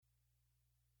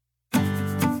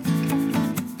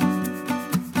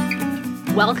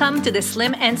Welcome to the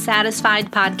Slim and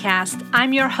Satisfied podcast.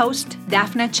 I'm your host,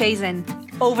 Daphna Chazen.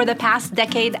 Over the past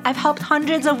decade, I've helped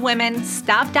hundreds of women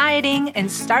stop dieting and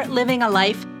start living a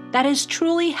life that is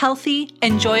truly healthy,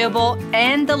 enjoyable,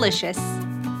 and delicious.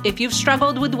 If you've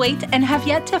struggled with weight and have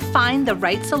yet to find the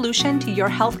right solution to your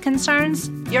health concerns,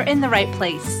 you're in the right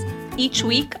place. Each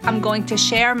week, I'm going to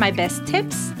share my best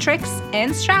tips, tricks,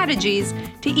 and strategies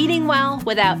to eating well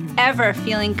without ever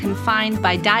feeling confined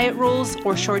by diet rules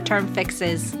or short-term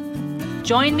fixes.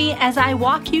 Join me as I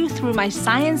walk you through my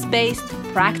science-based,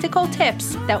 practical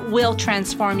tips that will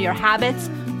transform your habits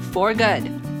for good.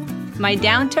 My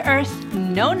down-to-earth,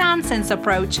 no-nonsense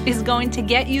approach is going to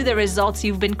get you the results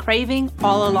you've been craving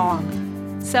all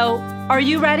along. So, are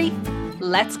you ready?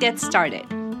 Let's get started.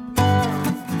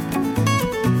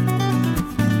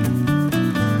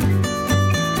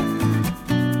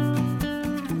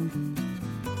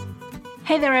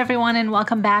 Hey there, everyone, and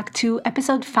welcome back to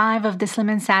episode 5 of the Slim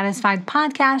and Satisfied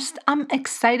podcast. I'm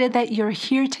excited that you're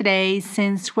here today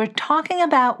since we're talking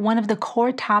about one of the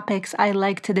core topics I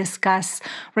like to discuss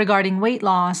regarding weight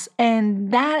loss,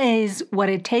 and that is what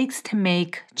it takes to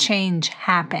make change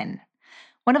happen.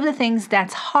 One of the things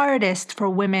that's hardest for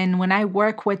women when I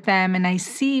work with them and I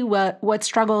see what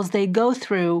struggles they go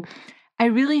through, I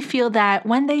really feel that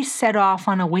when they set off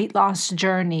on a weight loss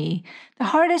journey, the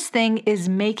hardest thing is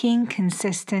making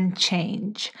consistent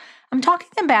change. I'm talking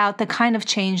about the kind of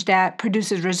change that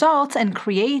produces results and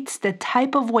creates the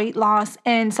type of weight loss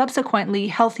and subsequently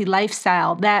healthy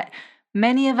lifestyle that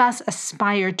many of us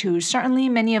aspire to. Certainly,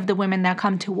 many of the women that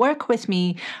come to work with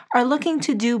me are looking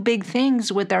to do big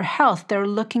things with their health. They're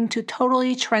looking to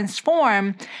totally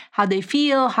transform how they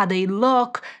feel, how they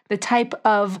look, the type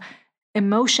of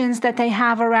emotions that they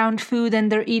have around food and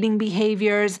their eating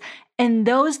behaviors. And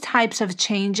those types of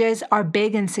changes are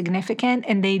big and significant,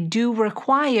 and they do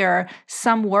require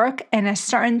some work and a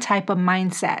certain type of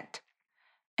mindset.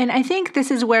 And I think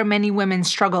this is where many women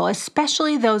struggle,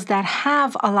 especially those that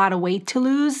have a lot of weight to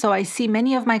lose. So I see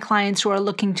many of my clients who are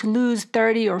looking to lose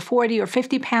 30 or 40 or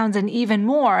 50 pounds and even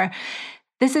more.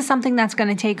 This is something that's going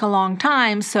to take a long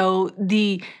time. So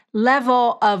the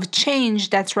level of change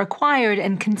that's required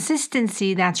and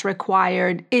consistency that's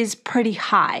required is pretty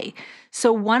high.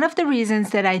 So one of the reasons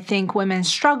that I think women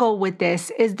struggle with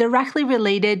this is directly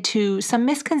related to some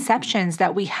misconceptions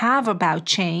that we have about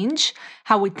change,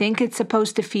 how we think it's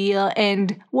supposed to feel,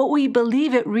 and what we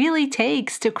believe it really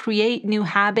takes to create new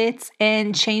habits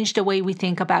and change the way we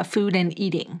think about food and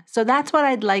eating. So that's what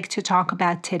I'd like to talk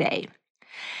about today.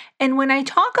 And when I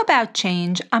talk about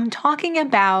change, I'm talking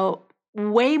about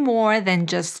way more than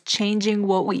just changing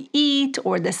what we eat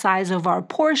or the size of our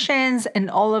portions and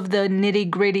all of the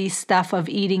nitty-gritty stuff of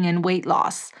eating and weight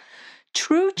loss.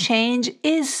 True change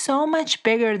is so much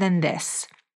bigger than this.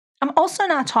 I'm also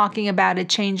not talking about a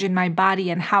change in my body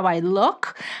and how I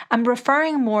look. I'm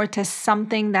referring more to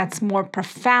something that's more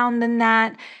profound than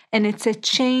that, and it's a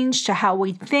change to how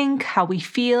we think, how we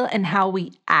feel, and how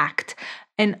we act.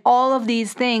 And all of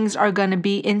these things are going to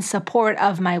be in support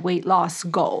of my weight loss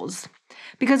goals.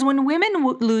 Because when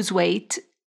women lose weight,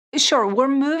 sure, we're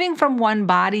moving from one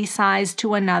body size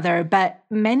to another, but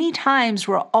many times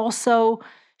we're also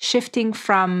shifting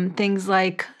from things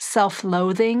like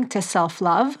self-loathing to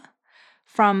self-love,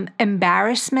 from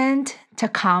embarrassment to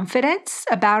confidence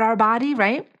about our body,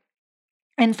 right?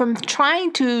 And from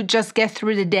trying to just get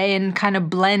through the day and kind of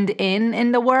blend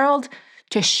in the world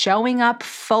to showing up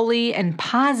fully and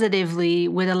positively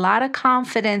with a lot of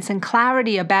confidence and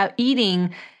clarity about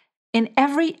eating in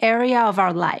every area of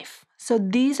our life. So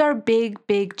these are big,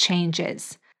 big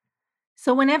changes.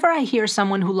 So whenever I hear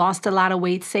someone who lost a lot of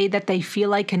weight say that they feel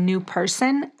like a new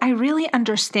person, I really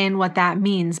understand what that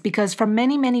means, because for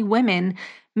many, many women,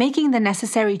 making the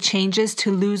necessary changes to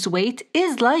lose weight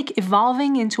is like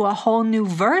evolving into a whole new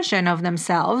version of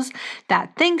themselves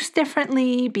that thinks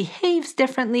differently, behaves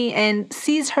differently, and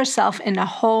sees herself in a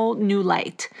whole new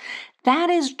light. That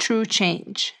is true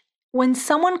change. When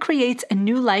someone creates a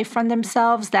new life for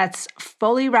themselves that's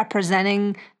fully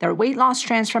representing their weight loss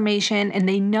transformation and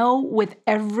they know with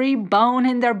every bone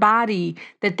in their body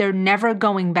that they're never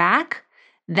going back,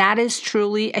 that is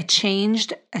truly a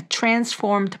changed, a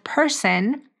transformed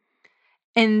person.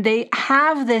 And they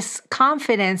have this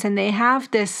confidence and they have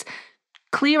this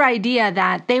clear idea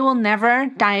that they will never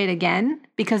diet again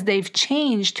because they've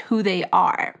changed who they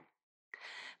are.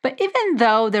 But even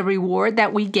though the reward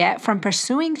that we get from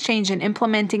pursuing change and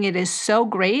implementing it is so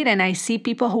great, and I see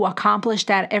people who accomplish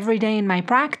that every day in my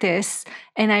practice,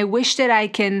 and I wish that I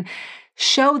can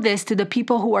show this to the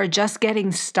people who are just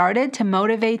getting started to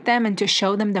motivate them and to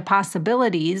show them the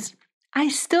possibilities, I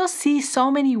still see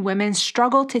so many women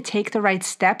struggle to take the right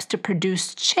steps to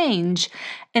produce change.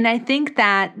 And I think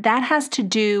that has to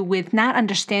do with not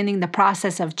understanding the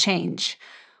process of change.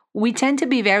 We tend to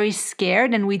be very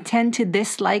scared and we tend to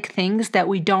dislike things that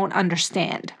we don't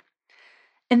understand.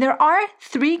 And there are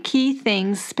three key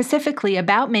things specifically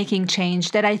about making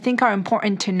change that I think are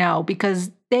important to know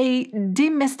because they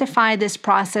demystify this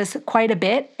process quite a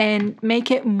bit and make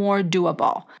it more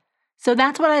doable. So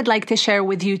that's what I'd like to share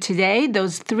with you today,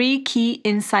 those three key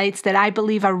insights that I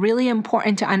believe are really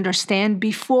important to understand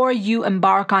before you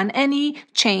embark on any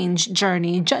change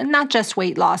journey, not just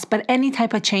weight loss, but any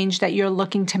type of change that you're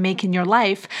looking to make in your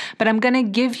life. But I'm going to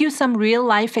give you some real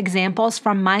life examples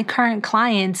from my current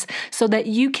clients so that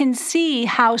you can see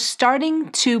how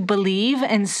starting to believe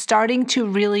and starting to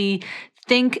really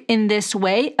think in this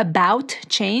way about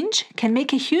change can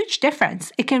make a huge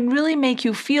difference. It can really make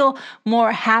you feel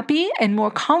more happy and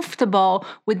more comfortable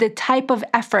with the type of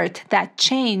effort that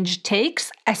change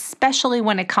takes, especially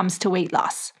when it comes to weight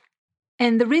loss.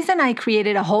 And the reason I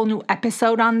created a whole new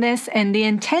episode on this and the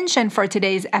intention for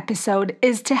today's episode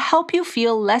is to help you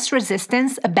feel less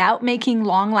resistance about making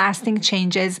long-lasting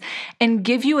changes and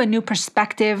give you a new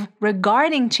perspective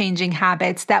regarding changing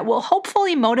habits that will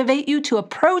hopefully motivate you to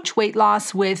approach weight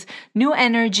loss with new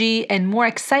energy and more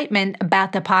excitement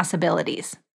about the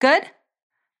possibilities. Good?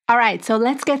 All right, so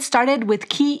let's get started with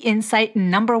key insight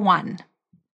number 1.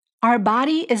 Our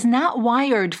body is not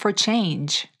wired for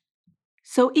change.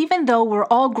 So even though we're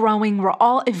all growing, we're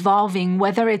all evolving,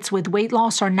 whether it's with weight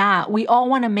loss or not, we all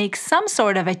want to make some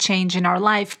sort of a change in our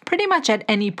life pretty much at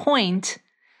any point.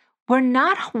 We're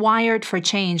not wired for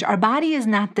change. Our body is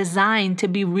not designed to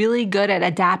be really good at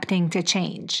adapting to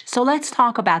change. So let's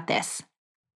talk about this.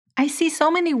 I see so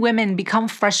many women become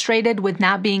frustrated with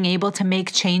not being able to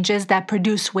make changes that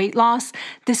produce weight loss,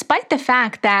 despite the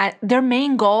fact that their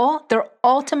main goal, their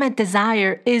ultimate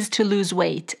desire is to lose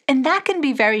weight. And that can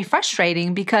be very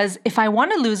frustrating because if I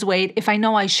want to lose weight, if I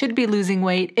know I should be losing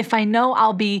weight, if I know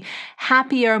I'll be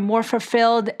happier, more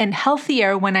fulfilled, and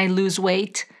healthier when I lose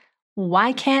weight,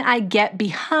 why can't I get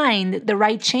behind the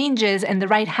right changes and the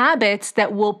right habits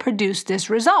that will produce this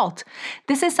result?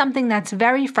 This is something that's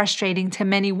very frustrating to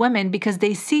many women because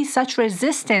they see such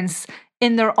resistance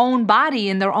in their own body,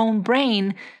 in their own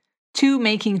brain to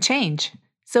making change.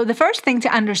 So the first thing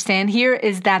to understand here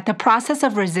is that the process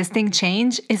of resisting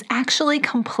change is actually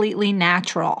completely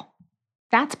natural.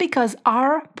 That's because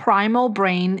our primal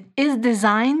brain is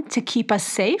designed to keep us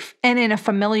safe and in a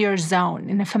familiar zone,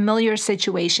 in a familiar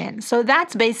situation. So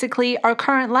that's basically our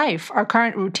current life, our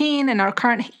current routine, and our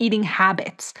current eating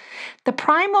habits. The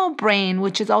primal brain,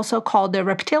 which is also called the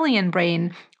reptilian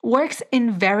brain, works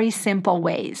in very simple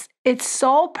ways. Its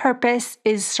sole purpose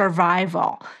is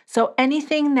survival. So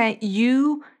anything that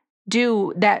you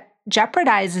do that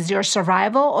jeopardizes your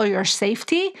survival or your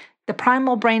safety, the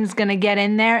primal brain is going to get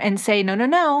in there and say,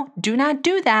 no, do not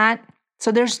do that.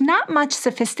 So there's not much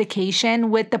sophistication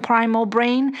with the primal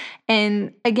brain.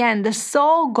 And again, the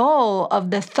sole goal of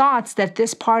the thoughts that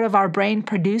this part of our brain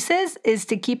produces is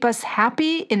to keep us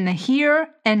happy in the here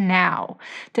and now,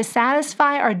 to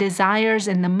satisfy our desires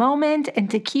in the moment and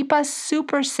to keep us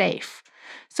super safe.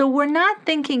 So we're not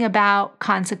thinking about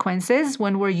consequences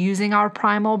when we're using our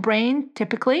primal brain,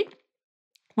 typically.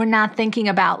 We're not thinking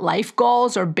about life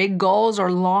goals or big goals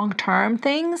or long-term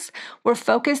things. We're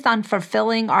focused on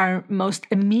fulfilling our most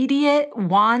immediate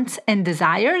wants and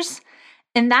desires.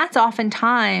 And that's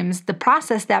oftentimes the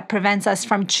process that prevents us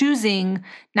from choosing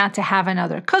not to have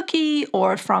another cookie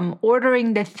or from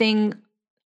ordering the thing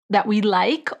that we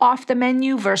like off the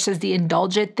menu versus the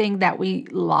indulgent thing that we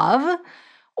love.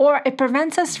 Or it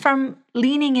prevents us from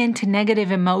leaning into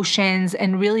negative emotions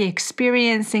and really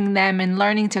experiencing them and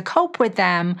learning to cope with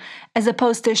them as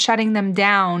opposed to shutting them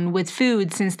down with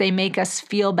food since they make us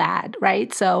feel bad,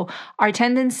 right? So our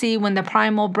tendency when the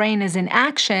primal brain is in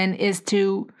action is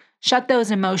to shut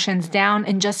those emotions down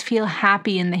and just feel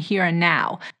happy in the here and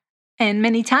now. And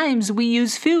many times we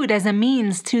use food as a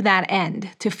means to that end,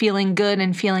 to feeling good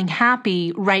and feeling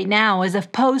happy right now, as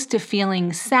opposed to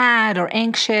feeling sad or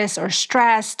anxious or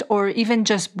stressed or even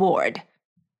just bored.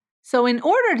 So in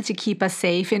order to keep us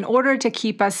safe, in order to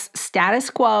keep us status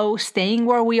quo, staying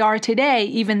where we are today,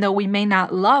 even though we may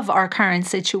not love our current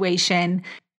situation,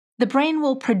 the brain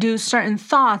will produce certain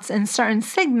thoughts and certain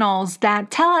signals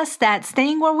that tell us that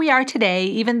staying where we are today,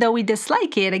 even though we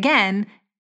dislike it, again,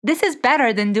 this is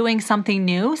better than doing something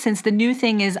new since the new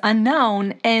thing is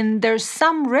unknown and there's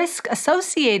some risk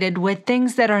associated with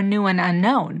things that are new and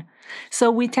unknown. So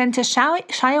we tend to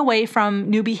shy away from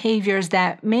new behaviors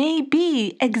that may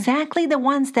be exactly the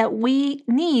ones that we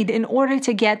need in order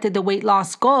to get to the weight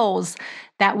loss goals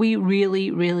that we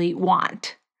really, really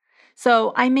want.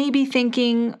 So I may be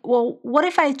thinking, well, what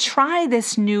if I try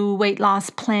this new weight loss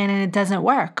plan and it doesn't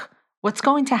work? What's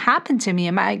going to happen to me?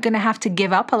 Am I going to have to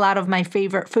give up a lot of my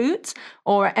favorite foods?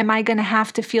 Or am I going to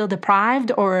have to feel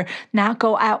deprived or not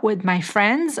go out with my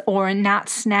friends or not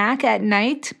snack at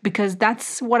night because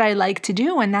that's what I like to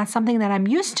do and that's something that I'm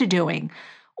used to doing?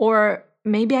 Or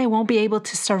maybe I won't be able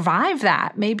to survive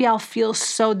that. Maybe I'll feel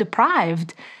so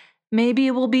deprived. Maybe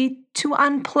it will be too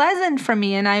unpleasant for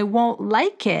me and I won't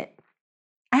like it.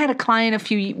 I had a client a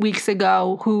few weeks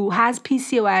ago who has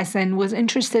PCOS and was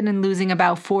interested in losing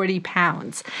about 40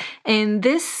 pounds. And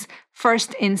this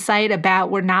first insight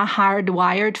about we're not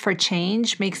hardwired for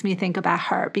change makes me think about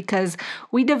her because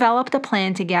we developed a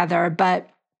plan together, but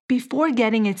before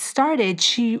getting it started,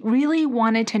 she really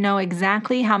wanted to know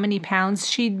exactly how many pounds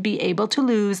she'd be able to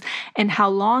lose and how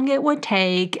long it would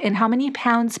take and how many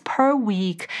pounds per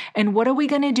week and what are we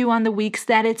going to do on the weeks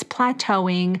that it's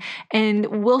plateauing and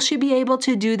will she be able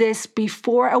to do this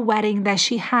before a wedding that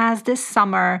she has this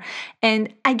summer.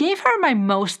 And I gave her my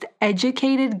most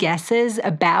educated guesses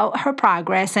about her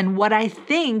progress and what I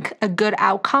think a good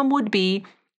outcome would be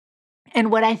and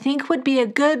what I think would be a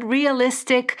good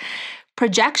realistic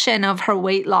projection of her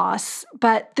weight loss.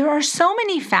 But there are so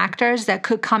many factors that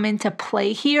could come into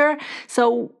play here.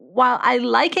 So while I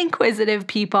like inquisitive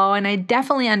people and I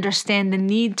definitely understand the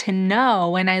need to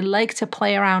know and I like to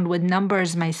play around with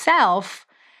numbers myself,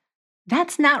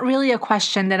 that's not really a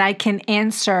question that I can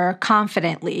answer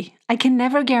confidently. I can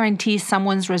never guarantee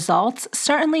someone's results,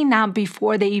 certainly not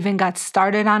before they even got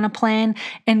started on a plan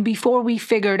and before we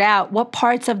figured out what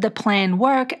parts of the plan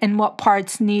work and what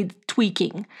parts need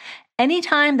tweaking.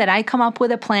 Anytime that I come up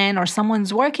with a plan or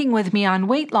someone's working with me on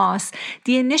weight loss,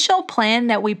 the initial plan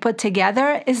that we put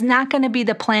together is not going to be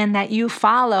the plan that you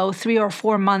follow 3 or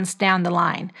 4 months down the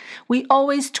line. We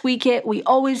always tweak it, we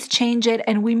always change it,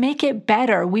 and we make it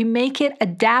better. We make it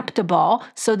adaptable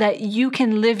so that you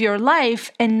can live your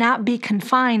life and not be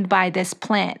confined by this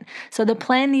plan. So the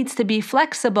plan needs to be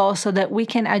flexible so that we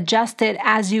can adjust it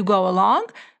as you go along.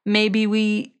 Maybe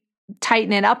we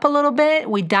tighten it up a little bit.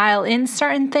 We dial in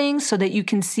certain things so that you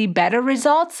can see better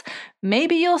results.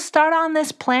 Maybe you'll start on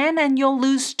this plan and you'll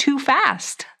lose too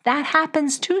fast. That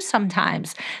happens too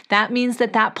sometimes. That means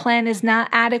that that plan is not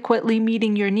adequately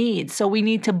meeting your needs. So we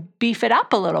need to beef it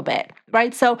up a little bit,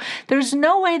 right? So there's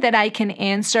no way that I can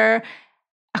answer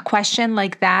a question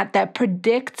like that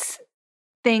predicts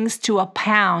things to a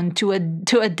pound, to a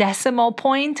decimal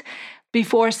point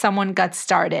before someone got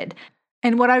started.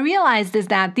 And what I realized is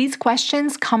that these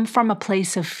questions come from a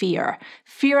place of fear.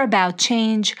 Fear about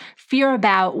change, fear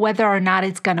about whether or not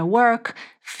it's going to work,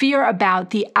 fear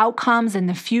about the outcomes in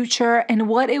the future, and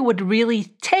what it would really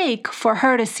take for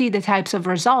her to see the types of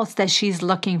results that she's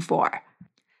looking for.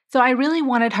 So I really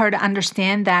wanted her to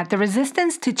understand that the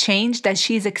resistance to change that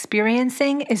she's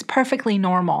experiencing is perfectly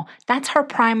normal. That's her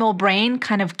primal brain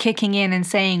kind of kicking in and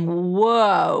saying,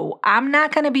 whoa, I'm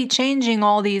not going to be changing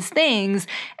all these things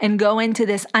and go into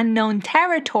this unknown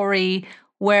territory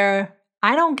where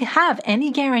I don't have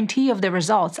any guarantee of the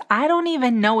results. I don't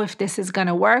even know if this is going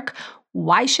to work.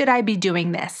 Why should I be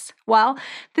doing this? Well,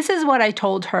 this is what I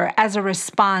told her as a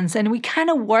response, and we kind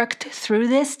of worked through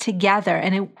this together,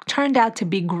 and it turned out to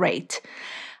be great.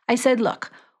 I said, look,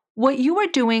 what you were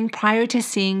doing prior to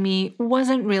seeing me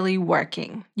wasn't really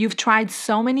working. You've tried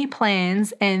so many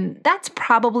plans, and that's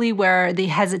probably where the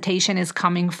hesitation is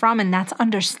coming from, and that's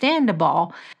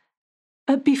understandable.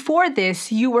 But before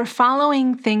this, you were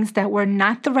following things that were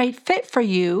not the right fit for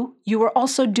you. You were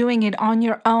also doing it on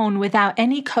your own without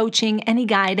any coaching, any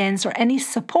guidance, or any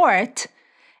support.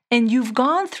 And you've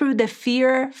gone through the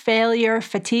fear, failure,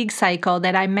 fatigue cycle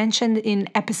that I mentioned in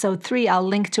episode 3. I'll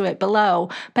link to it below.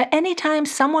 But anytime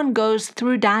someone goes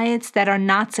through diets that are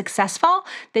not successful,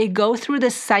 they go through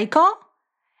the cycle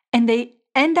and they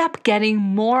end up getting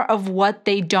more of what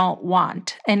they don't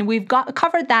want. And we've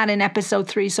covered that in episode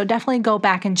 3, so definitely go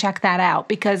back and check that out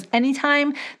because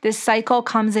anytime this cycle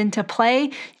comes into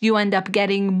play, you end up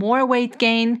getting more weight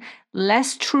gain,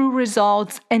 less true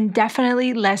results, and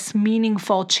definitely less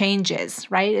meaningful changes,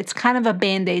 right? It's kind of a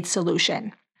Band-Aid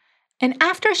solution. And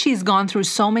after she's gone through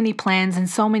so many plans and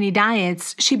so many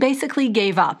diets, she basically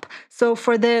gave up. So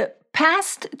for the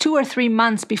past 2 or 3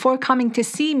 months before coming to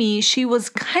see me, she was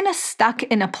kind of stuck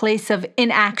in a place of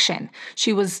inaction.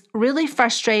 She was really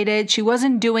frustrated. She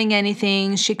wasn't doing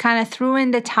anything. She kind of threw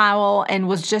in the towel and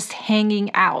was just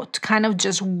hanging out, kind of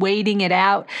just waiting it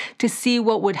out to see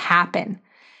what would happen.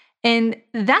 And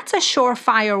that's a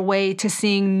surefire way to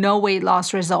seeing no weight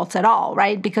loss results at all,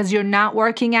 right? Because you're not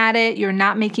working at it, you're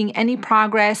not making any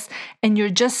progress, and you're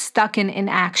just stuck in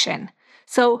inaction.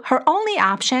 So her only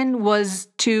option was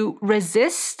to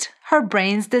resist her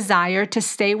brain's desire to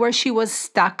stay where she was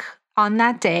stuck on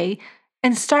that day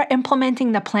and start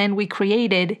implementing the plan we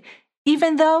created,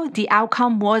 even though the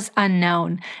outcome was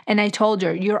unknown. And I told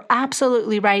her, you're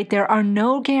absolutely right. There are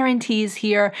no guarantees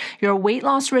here. Your weight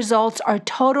loss results are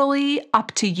totally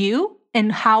up to you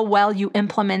and how well you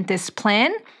implement this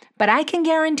plan. But I can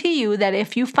guarantee you that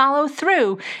if you follow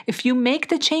through, if you make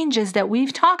the changes that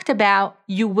we've talked about,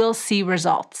 you will see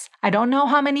results. I don't know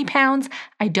how many pounds,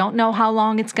 I don't know how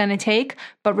long it's going to take,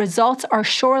 but results are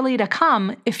surely to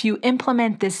come if you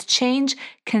implement this change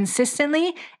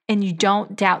consistently and you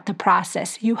don't doubt the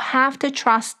process. You have to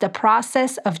trust the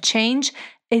process of change.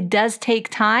 It does take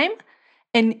time.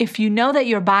 And if you know that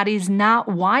your body's not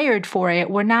wired for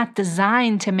it, we're not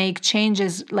designed to make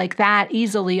changes like that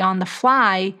easily on the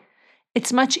fly,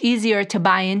 it's much easier to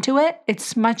buy into it.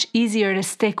 It's much easier to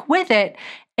stick with it.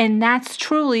 And that's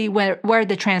truly where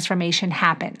the transformation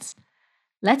happens.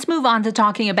 Let's move on to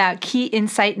talking about key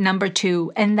insight number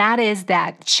 2, and that is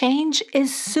that change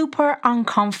is super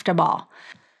uncomfortable.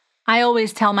 I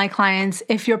always tell my clients,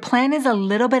 if your plan is a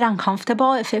little bit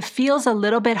uncomfortable, if it feels a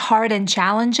little bit hard and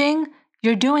challenging,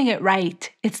 you're doing it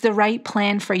right. It's the right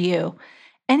plan for you.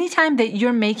 Anytime that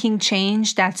you're making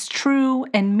change that's true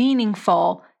and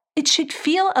meaningful, it should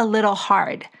feel a little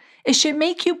hard. It should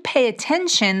make you pay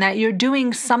attention that you're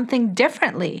doing something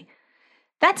differently.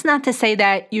 That's not to say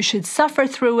that you should suffer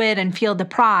through it and feel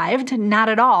deprived, not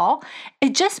at all.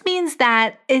 It just means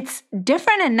that it's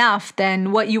different enough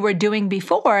than what you were doing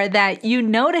before that you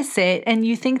notice it and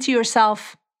you think to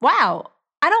yourself, wow,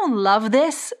 I don't love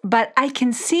this, but I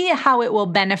can see how it will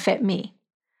benefit me.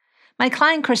 My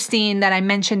client Christine that I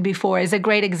mentioned before is a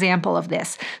great example of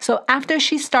this. So after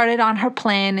she started on her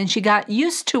plan and she got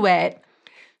used to it,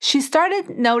 she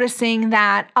started noticing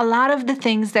that a lot of the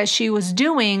things that she was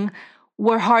doing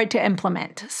were hard to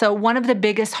implement. So one of the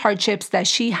biggest hardships that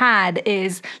she had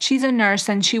is she's a nurse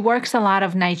and she works a lot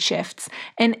of night shifts.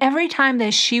 And every time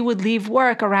that she would leave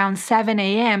work around 7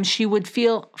 a.m., she would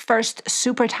feel first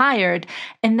super tired,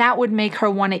 and that would make her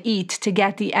want to eat to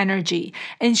get the energy.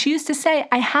 And she used to say,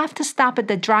 I have to stop at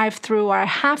the drive-thru, or I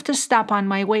have to stop on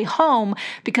my way home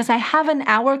because I have an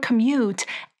hour commute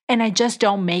and I just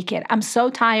don't make it. I'm so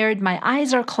tired. My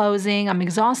eyes are closing. I'm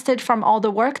exhausted from all the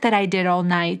work that I did all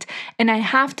night. And I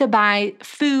have to buy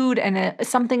food and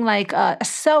something like a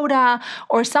soda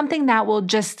or something that will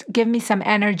just give me some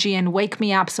energy and wake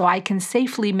me up so I can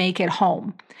safely make it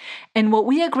home. And what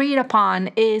we agreed upon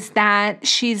is that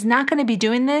she's not going to be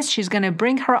doing this. She's going to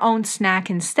bring her own snack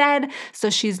instead. So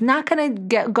she's not going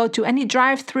to go to any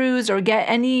drive-thrus or get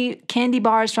any candy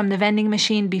bars from the vending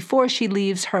machine before she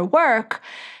leaves her work.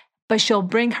 But she'll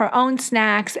bring her own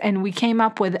snacks, and we came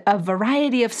up with a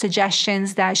variety of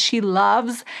suggestions that she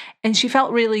loves, and she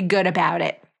felt really good about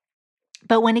it.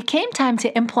 But when it came time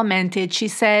to implement it, she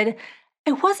said,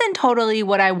 it wasn't totally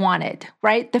what I wanted,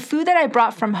 right? The food that I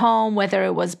brought from home, whether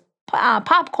it was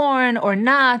popcorn or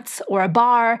nuts or a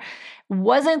bar,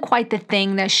 wasn't quite the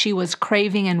thing that she was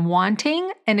craving and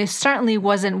wanting, and it certainly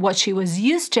wasn't what she was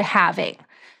used to having.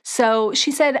 So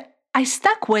she said, I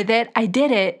stuck with it. I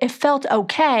did it. It felt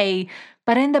okay.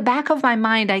 But in the back of my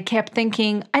mind, I kept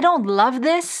thinking, I don't love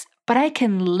this, but I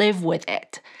can live with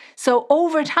it. So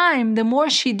over time, the more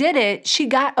she did it, she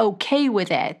got okay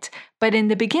with it. But in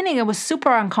the beginning, it was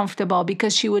super uncomfortable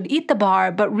because she would eat the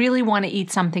bar, but really want to eat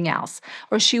something else.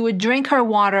 Or she would drink her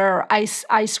water or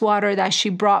ice water that she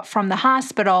brought from the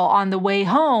hospital on the way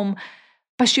home,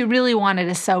 but she really wanted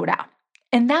a soda.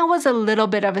 And that was a little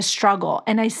bit of a struggle.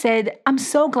 And I said, I'm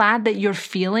so glad that you're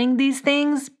feeling these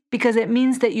things because it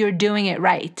means that you're doing it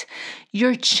right.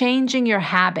 You're changing your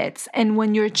habits. And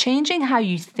when you're changing how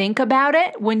you think about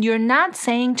it, when you're not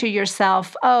saying to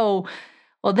yourself, oh,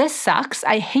 well, this sucks.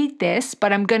 I hate this,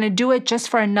 but I'm going to do it just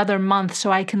for another month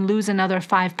so I can lose another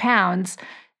 5 pounds.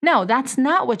 No, that's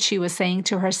not what she was saying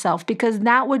to herself, because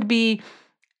that would be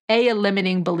a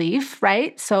limiting belief,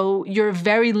 right? So you're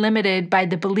very limited by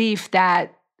the belief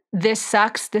that this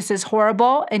sucks, this is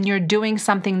horrible, and you're doing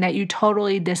something that you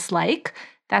totally dislike.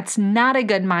 That's not a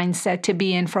good mindset to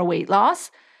be in for weight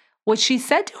loss. What she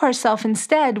said to herself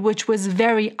instead, which was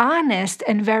very honest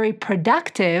and very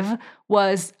productive,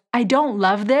 was, I don't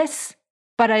love this,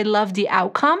 but I love the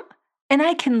outcome. And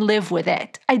I can live with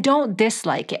it. I don't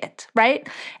dislike it, right?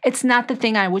 It's not the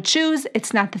thing I would choose.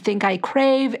 It's not the thing I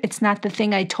crave. It's not the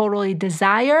thing I totally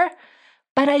desire,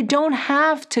 but I don't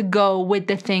have to go with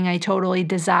the thing I totally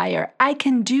desire. I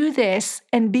can do this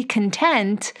and be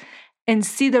content and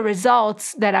see the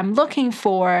results that I'm looking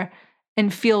for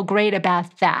and feel great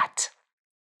about that.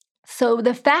 So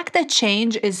the fact that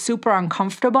change is super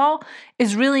uncomfortable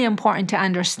is really important to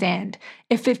understand.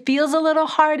 If it feels a little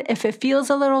hard, if it feels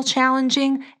a little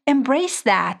challenging, embrace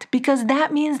that, because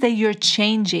that means that you're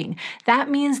changing. That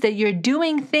means that you're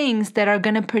doing things that are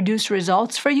going to produce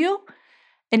results for you.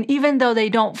 And even though they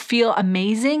don't feel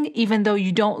amazing, even though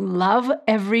you don't love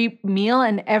every meal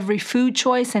and every food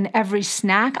choice and every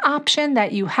snack option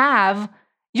that you have,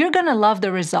 you're going to love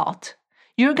the result.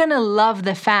 You're going to love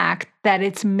the fact that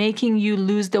it's making you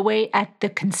lose the weight at the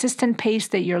consistent pace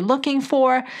that you're looking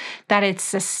for, that it's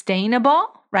sustainable,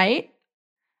 right?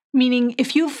 Meaning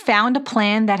if you've found a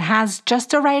plan that has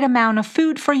just the right amount of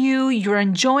food for you, you're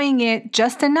enjoying it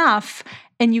just enough,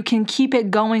 and you can keep it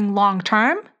going long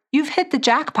term, you've hit the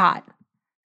jackpot.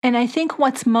 And I think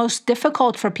what's most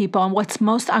difficult for people and what's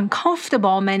most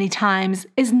uncomfortable many times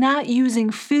is not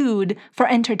using food for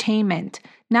entertainment,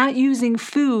 not using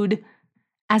food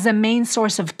as a main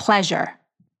source of pleasure.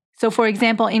 So for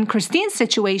example, in Christine's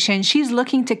situation, she's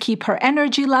looking to keep her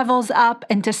energy levels up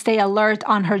and to stay alert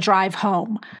on her drive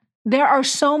home. There are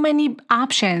so many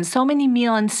options, so many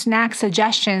meal and snack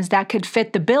suggestions that could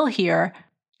fit the bill here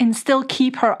and still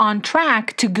keep her on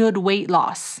track to good weight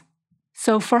loss.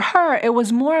 So for her, it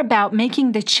was more about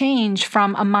making the change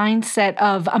from a mindset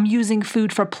of I'm using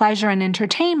food for pleasure and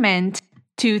entertainment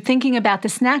to thinking about the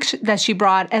snacks that she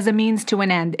brought as a means to an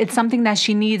end. It's something that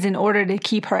she needs in order to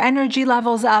keep her energy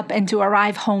levels up and to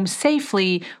arrive home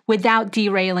safely without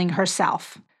derailing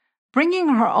herself. Bringing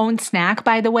her own snack,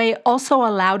 by the way, also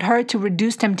allowed her to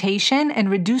reduce temptation and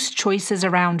reduce choices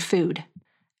around food.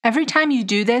 Every time you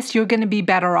do this, you're going to be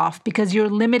better off because you're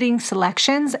limiting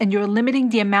selections and you're limiting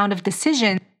the amount of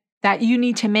decision that you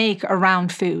need to make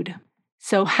around food.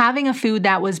 So having a food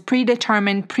that was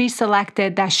predetermined,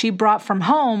 pre-selected, that she brought from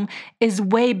home is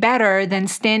way better than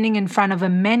standing in front of a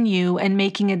menu and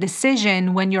making a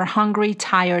decision when you're hungry,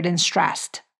 tired, and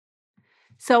stressed.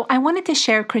 So I wanted to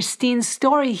share Christine's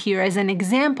story here as an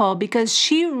example because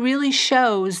she really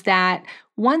shows that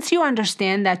once you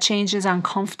understand that change is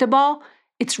uncomfortable,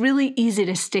 it's really easy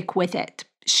to stick with it.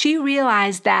 She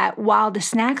realized that while the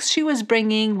snacks she was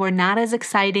bringing were not as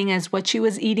exciting as what she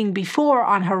was eating before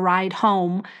on her ride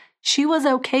home, she was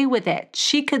okay with it.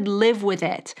 She could live with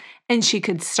it. And she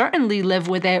could certainly live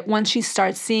with it once she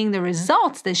starts seeing the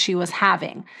results that she was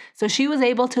having. So she was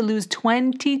able to lose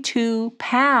 22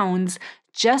 pounds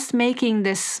just making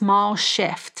this small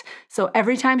shift. So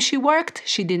every time she worked,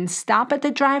 she didn't stop at the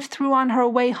drive-thru on her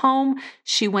way home.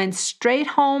 She went straight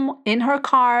home in her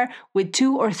car with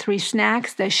 2 or 3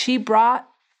 snacks that she brought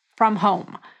from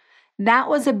home. That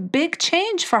was a big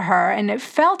change for her, and it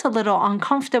felt a little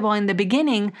uncomfortable in the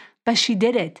beginning, but she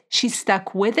did it. She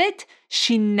stuck with it.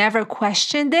 She never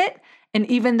questioned it. And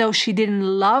even though she didn't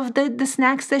love the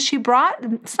snacks that she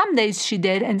brought, some days she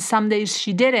did and some days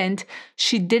she didn't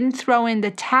throw in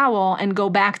the towel and go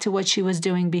back to what she was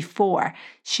doing before.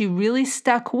 She really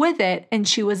stuck with it and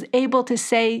she was able to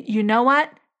say, you know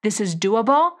what? This is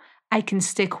doable. I can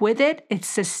stick with it. It's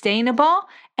sustainable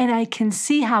and I can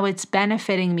see how it's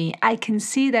benefiting me. I can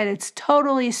see that it's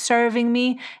totally serving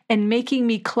me and making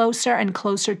me closer and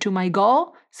closer to my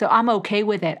goal. So I'm okay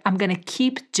with it. I'm going to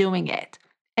keep doing it.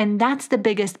 And that's the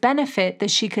biggest benefit that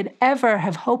she could ever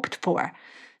have hoped for.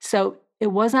 So it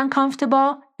was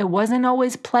uncomfortable. It wasn't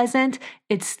always pleasant.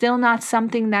 It's still not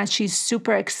something that she's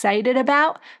super excited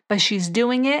about, but she's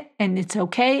doing it and it's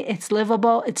okay. It's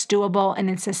livable, it's doable, and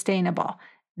it's sustainable.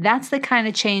 That's the kind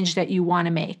of change that you want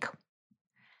to make.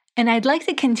 And I'd like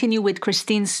to continue with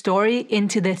Christine's story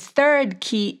into the third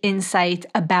key insight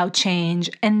about change,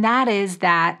 and that is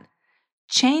that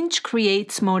change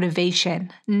creates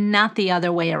motivation, not the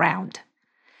other way around.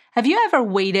 Have you ever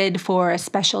waited for a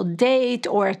special date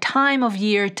or a time of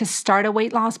year to start a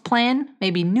weight loss plan?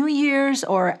 Maybe New Year's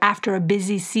or after a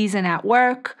busy season at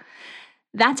work?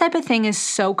 That type of thing is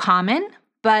so common,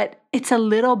 but it's a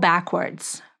little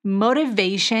backwards.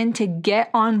 Motivation to get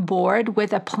on board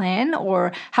with a plan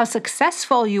or how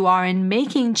successful you are in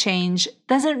making change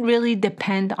doesn't really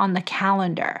depend on the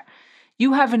calendar.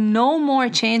 You have no more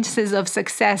chances of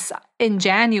success in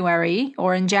January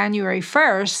or in January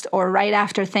 1st or right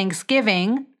after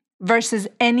Thanksgiving versus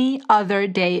any other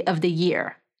day of the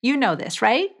year. You know this,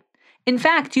 right? In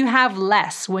fact, you have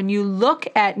less. When you look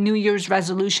at New Year's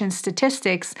resolution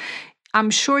statistics,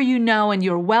 I'm sure you know and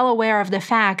you're well aware of the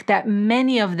fact that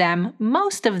many of them,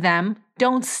 most of them,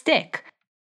 don't stick.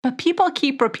 But people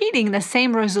keep repeating the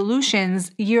same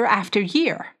resolutions year after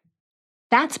year.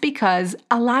 That's because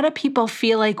a lot of people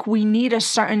feel like we need a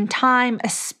certain time, a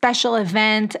special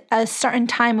event, a certain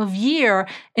time of year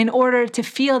in order to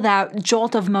feel that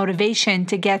jolt of motivation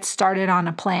to get started on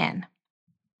a plan.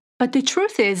 But the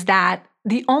truth is that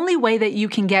the only way that you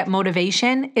can get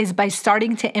motivation is by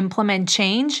starting to implement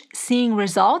change, seeing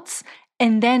results,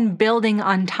 and then building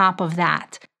on top of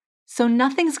that. So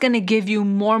nothing's going to give you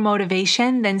more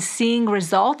motivation than seeing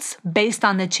results based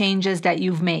on the changes that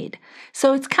you've made.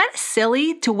 So it's kind of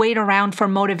silly to wait around for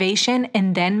motivation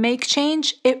and then make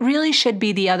change. It really should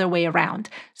be the other way around.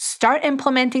 Start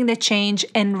implementing the change,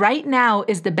 and right now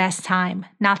is the best time.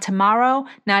 Not tomorrow,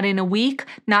 not in a week,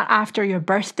 not after your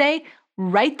birthday.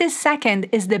 Right this second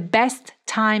is the best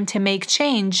time to make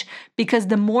change, because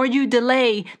the more you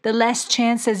delay, the less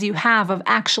chances you have of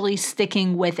actually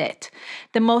sticking with it.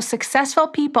 The most successful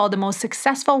people, the most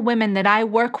successful women that I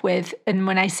work with, and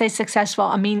when I say successful,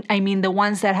 I mean the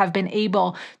ones that have been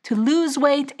able to lose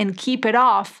weight and keep it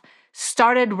off,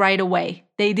 started right away.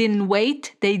 They didn't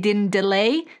wait. They didn't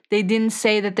delay. They didn't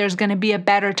say that there's going to be a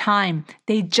better time.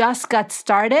 They just got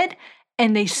started,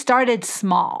 and they started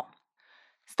small.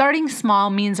 Starting small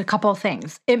means a couple of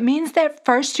things. It means that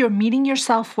first you're meeting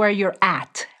yourself where you're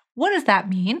at. What does that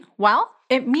mean? Well,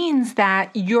 it means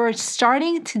that you're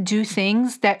starting to do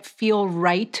things that feel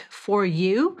right for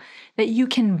you, that you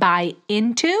can buy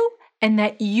into, and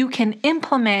that you can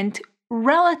implement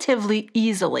relatively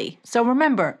easily. So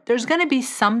remember, there's going to be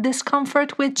some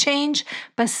discomfort with change,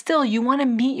 but still you want to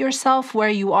meet yourself where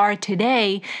you are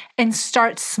today and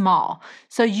start small.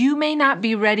 So you may not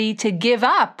be ready to give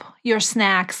up your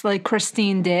snacks like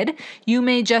Christine did. You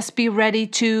may just be ready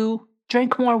to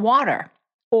drink more water,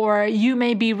 or you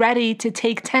may be ready to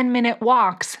take 10-minute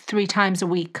walks 3 times a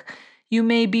week. You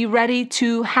may be ready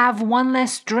to have one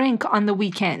less drink on the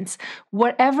weekends.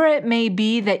 Whatever it may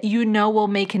be that you know will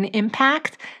make an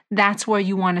impact, that's where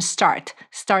you want to start.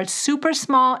 Start super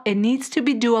small. It needs to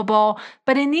be doable,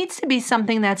 but it needs to be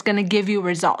something that's going to give you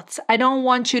results. I don't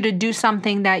want you to do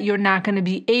something that you're not going to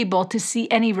be able to see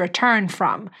any return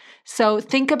from. So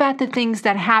think about the things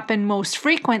that happen most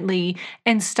frequently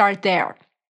and start there.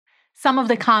 Some of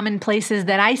the common places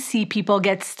that I see people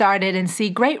get started and see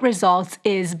great results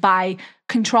is by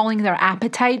controlling their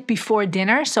appetite before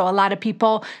dinner. So a lot of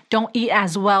people don't eat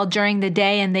as well during the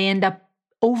day, and they end up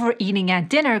overeating at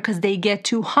dinner because they get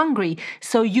too hungry.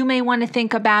 So you may want to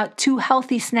think about 2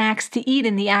 healthy snacks to eat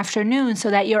in the afternoon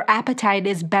so that your appetite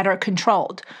is better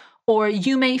controlled. Or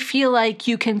you may feel like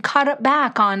you can cut it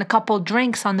back on a couple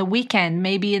drinks on the weekend.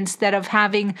 Maybe instead of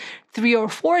having 3 or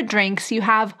 4 drinks, you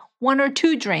have 1 or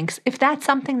 2 drinks. If that's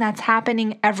something that's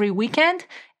happening every weekend,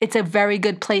 it's a very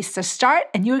good place to start,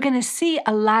 and you're going to see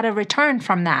a lot of return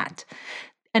from that.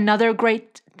 Another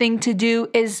great thing to do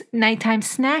is nighttime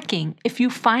snacking. If you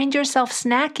find yourself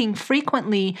snacking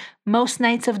frequently most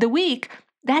nights of the week,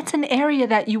 that's an area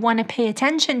that you want to pay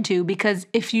attention to, because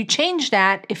if you change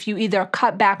that, if you either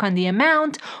cut back on the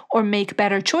amount or make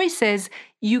better choices,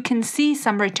 you can see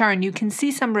some return. You can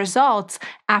see some results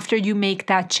after you make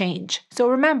that change. So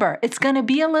remember, it's going to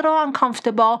be a little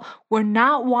uncomfortable. We're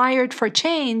not wired for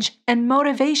change, and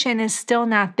motivation is still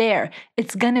not there.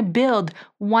 It's going to build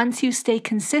once you stay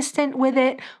consistent with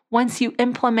it, once you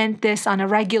implement this on a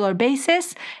regular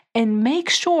basis, and make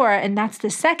sure, and that's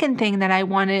the second thing that I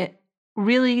want to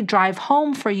really drive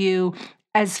home for you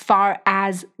as far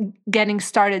as getting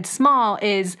started small,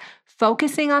 is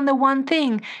focusing on the one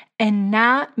thing and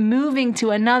not moving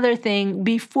to another thing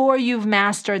before you've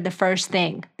mastered the first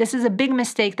thing. This is a big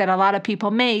mistake that a lot of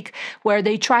people make, where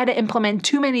they try to implement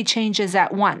too many changes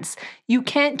at once. You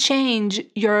can't change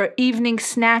your evening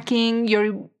snacking,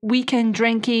 your weekend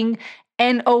drinking,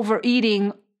 and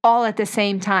overeating all at the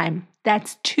same time.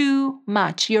 That's too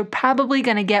much. You're probably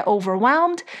going to get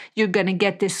overwhelmed. You're going to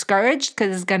get discouraged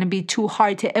because it's going to be too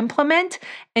hard to implement,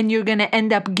 and you're going to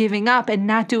end up giving up and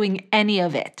not doing any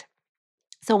of it.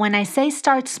 So when I say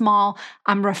start small,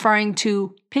 I'm referring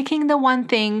to picking the one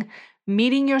thing,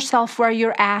 meeting yourself where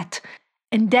you're at,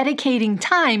 and dedicating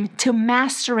time to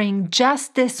mastering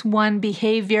just this one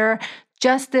behavior,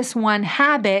 just this one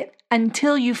habit,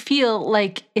 until you feel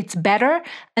like it's better,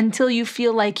 until you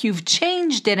feel like you've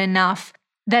changed it enough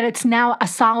that it's now a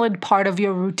solid part of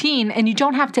your routine and you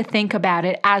don't have to think about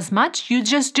it as much. You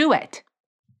just do it.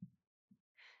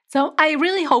 So I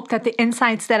really hope that the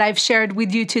insights that I've shared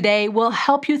with you today will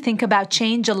help you think about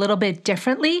change a little bit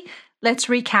differently. Let's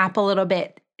recap a little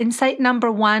bit. Insight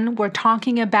number 1, we're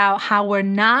talking about how we're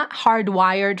not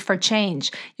hardwired for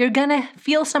change. You're going to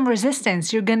feel some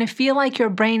resistance. You're going to feel like your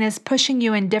brain is pushing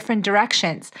you in different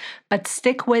directions, but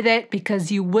stick with it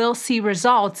because you will see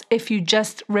results if you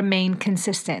just remain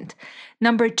consistent.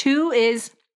 Number 2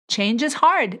 is change is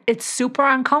hard. It's super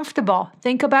uncomfortable.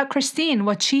 Think about Christine,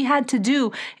 what she had to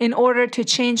do in order to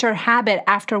change her habit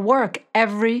after work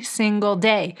every single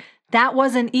day. That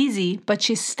wasn't easy, but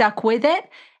she stuck with it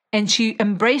and she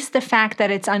embraced the fact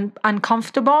that it's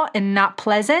uncomfortable and not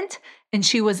pleasant. And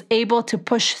she was able to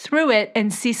push through it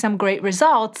and see some great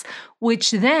results,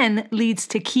 which then leads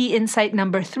to key insight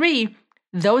number 3.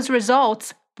 Those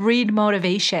results breed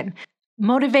motivation.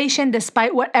 Motivation,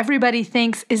 despite what everybody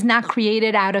thinks, is not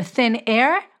created out of thin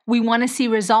air. We want to see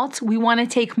results. We want to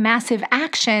take massive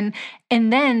action.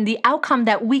 And then the outcome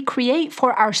that we create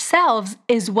for ourselves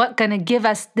is what's going to give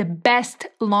us the best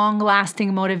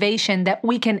long-lasting motivation that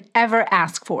we can ever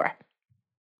ask for.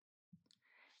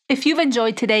 If you've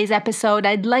enjoyed today's episode,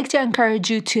 I'd like to encourage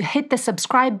you to hit the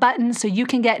subscribe button so you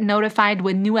can get notified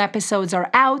when new episodes are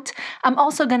out. I'm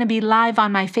also going to be live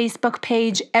on my Facebook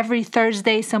page every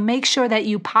Thursday, so make sure that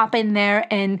you pop in there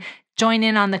and join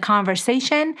in on the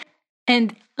conversation.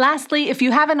 And lastly, if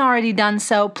you haven't already done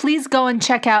so, please go and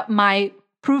check out my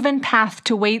Proven Path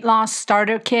to Weight Loss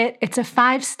Starter Kit. It's a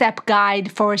 5-step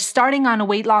guide for starting on a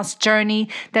weight loss journey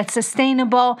that's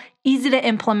sustainable, easy to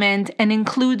implement, and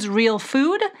includes real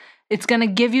food. It's going to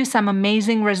give you some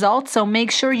amazing results, so make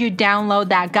sure you download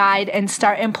that guide and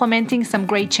start implementing some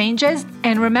great changes.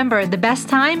 And remember, the best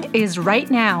time is right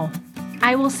now.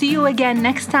 I will see you again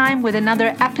next time with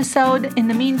another episode. In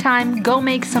the meantime, go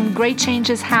make some great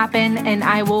changes happen, and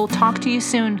I will talk to you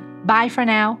soon. Bye for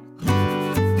now.